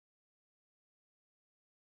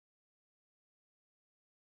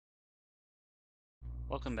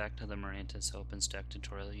Welcome back to the Mirantis OpenStack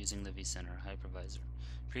tutorial using the vCenter hypervisor.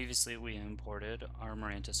 Previously we imported our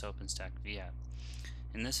Mirantis OpenStack vApp.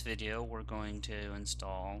 In this video we're going to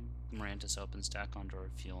install Mirantis OpenStack onto our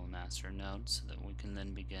fuel master node so that we can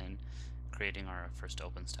then begin creating our first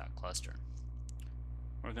OpenStack cluster.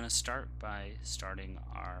 We're going to start by starting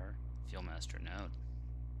our fuel master node.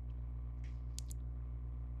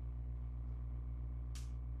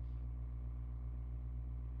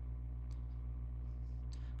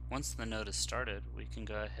 Once the node is started, we can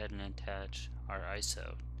go ahead and attach our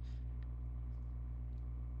ISO.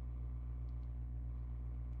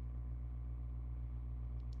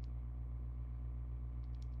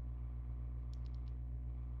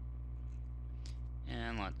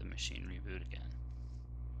 And let the machine reboot again.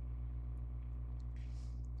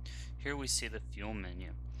 Here we see the fuel menu,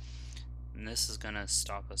 and this is going to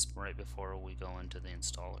stop us right before we go into the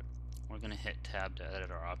installer. We're going to hit tab to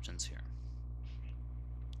edit our options here.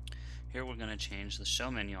 Here we're going to change the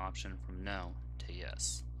show menu option from no to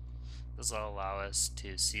yes. This will allow us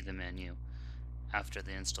to see the menu after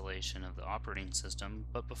the installation of the operating system,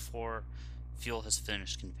 but before fuel has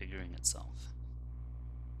finished configuring itself.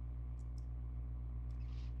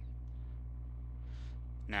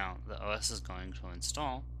 Now the OS is going to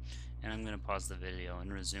install, and I'm going to pause the video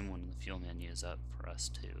and resume when the fuel menu is up for us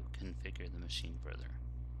to configure the machine further.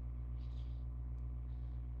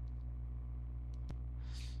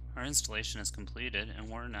 Our installation is completed and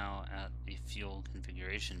we're now at the fuel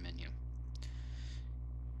configuration menu.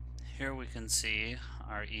 Here we can see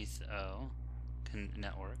our ETH0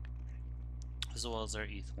 network as well as our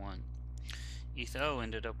ETH1. ETH0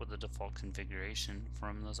 ended up with the default configuration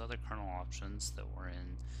from those other kernel options that were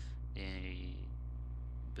in the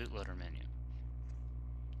bootloader menu.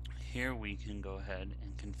 Here we can go ahead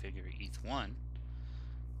and configure ETH1,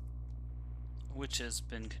 which has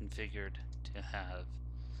been configured to have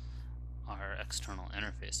our external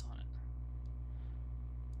interface on it.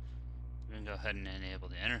 We can go ahead and enable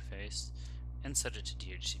the interface and set it to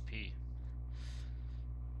DHCP.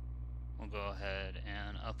 We'll go ahead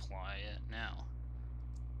and apply it now.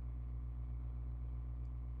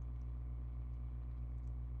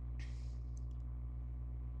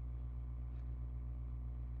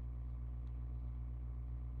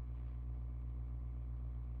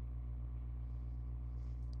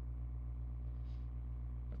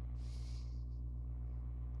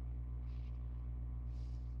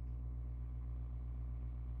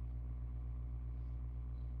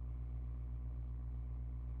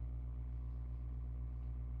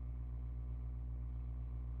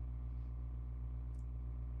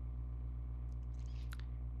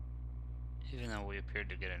 Even though we appeared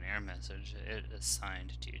to get an error message, it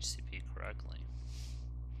assigned DHCP correctly.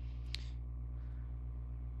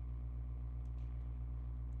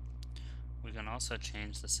 We can also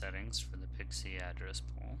change the settings for the PXE address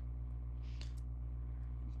pool,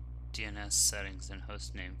 DNS settings and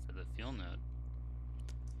hostname for the fuel node,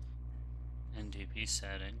 NDP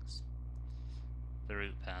settings, the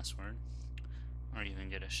root password, or even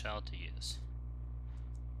get a shell to use.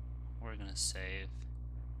 We're going to save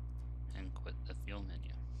and quit the fuel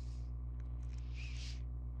menu.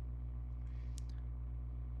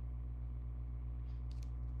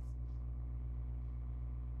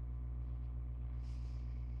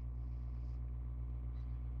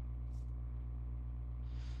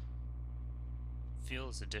 Fuel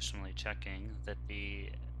is additionally checking that the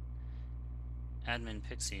admin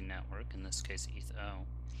PXE network, in this case ETH0,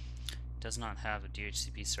 does not have a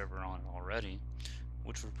DHCP server on it already,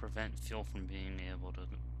 which would prevent Fuel from being able to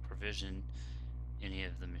provision any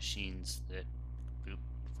of the machines that boot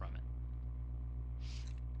from it.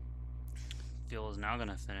 Fuel is now going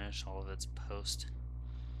to finish all of its post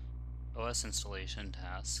OS installation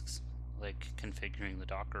tasks, like configuring the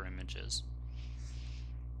Docker images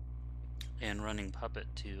and running Puppet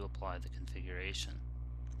to apply the configuration.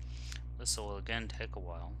 This will again take a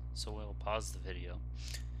while, so we'll pause the video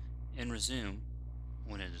and resume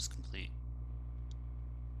when it is complete.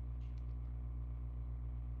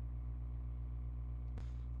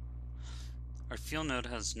 Our fuel node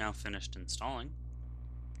has now finished installing,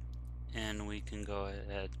 and we can go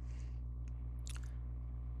ahead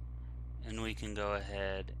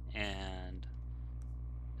and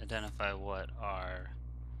identify what our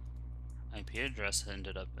IP address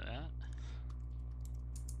ended up at.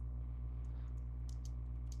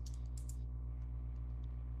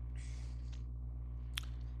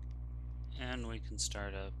 And we can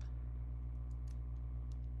start up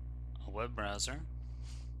a web browser.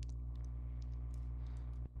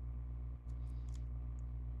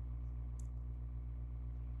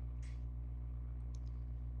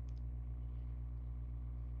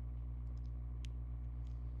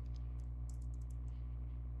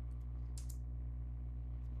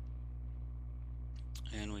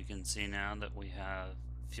 And we can see now that we have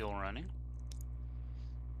fuel running.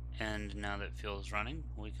 And now that fuel is running,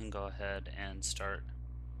 we can go ahead and start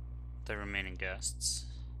the remaining guests.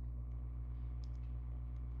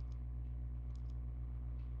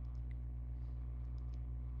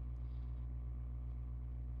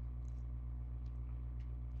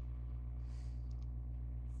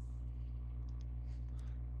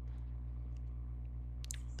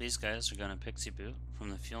 These guys are going to pixie boot from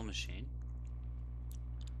the fuel machine,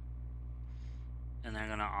 and they're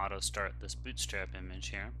going to auto start this bootstrap image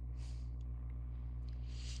here.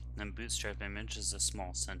 Then bootstrap image is a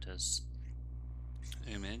small CentOS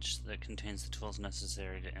image that contains the tools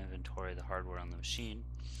necessary to inventory the hardware on the machine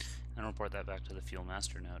and report that back to the fuel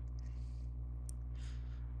master node.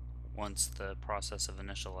 Once the process of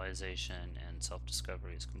initialization and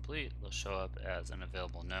self-discovery is complete, they'll show up as an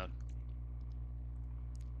available node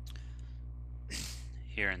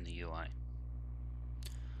here in the UI.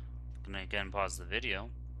 I'm going to again pause the video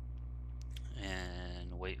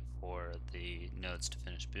and wait for the nodes to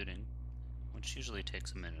finish booting, which usually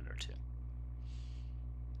takes a minute or two.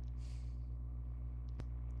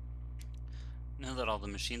 Now that all the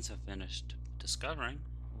machines have finished discovering,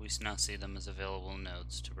 we now see them as available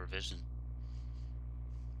nodes to provision.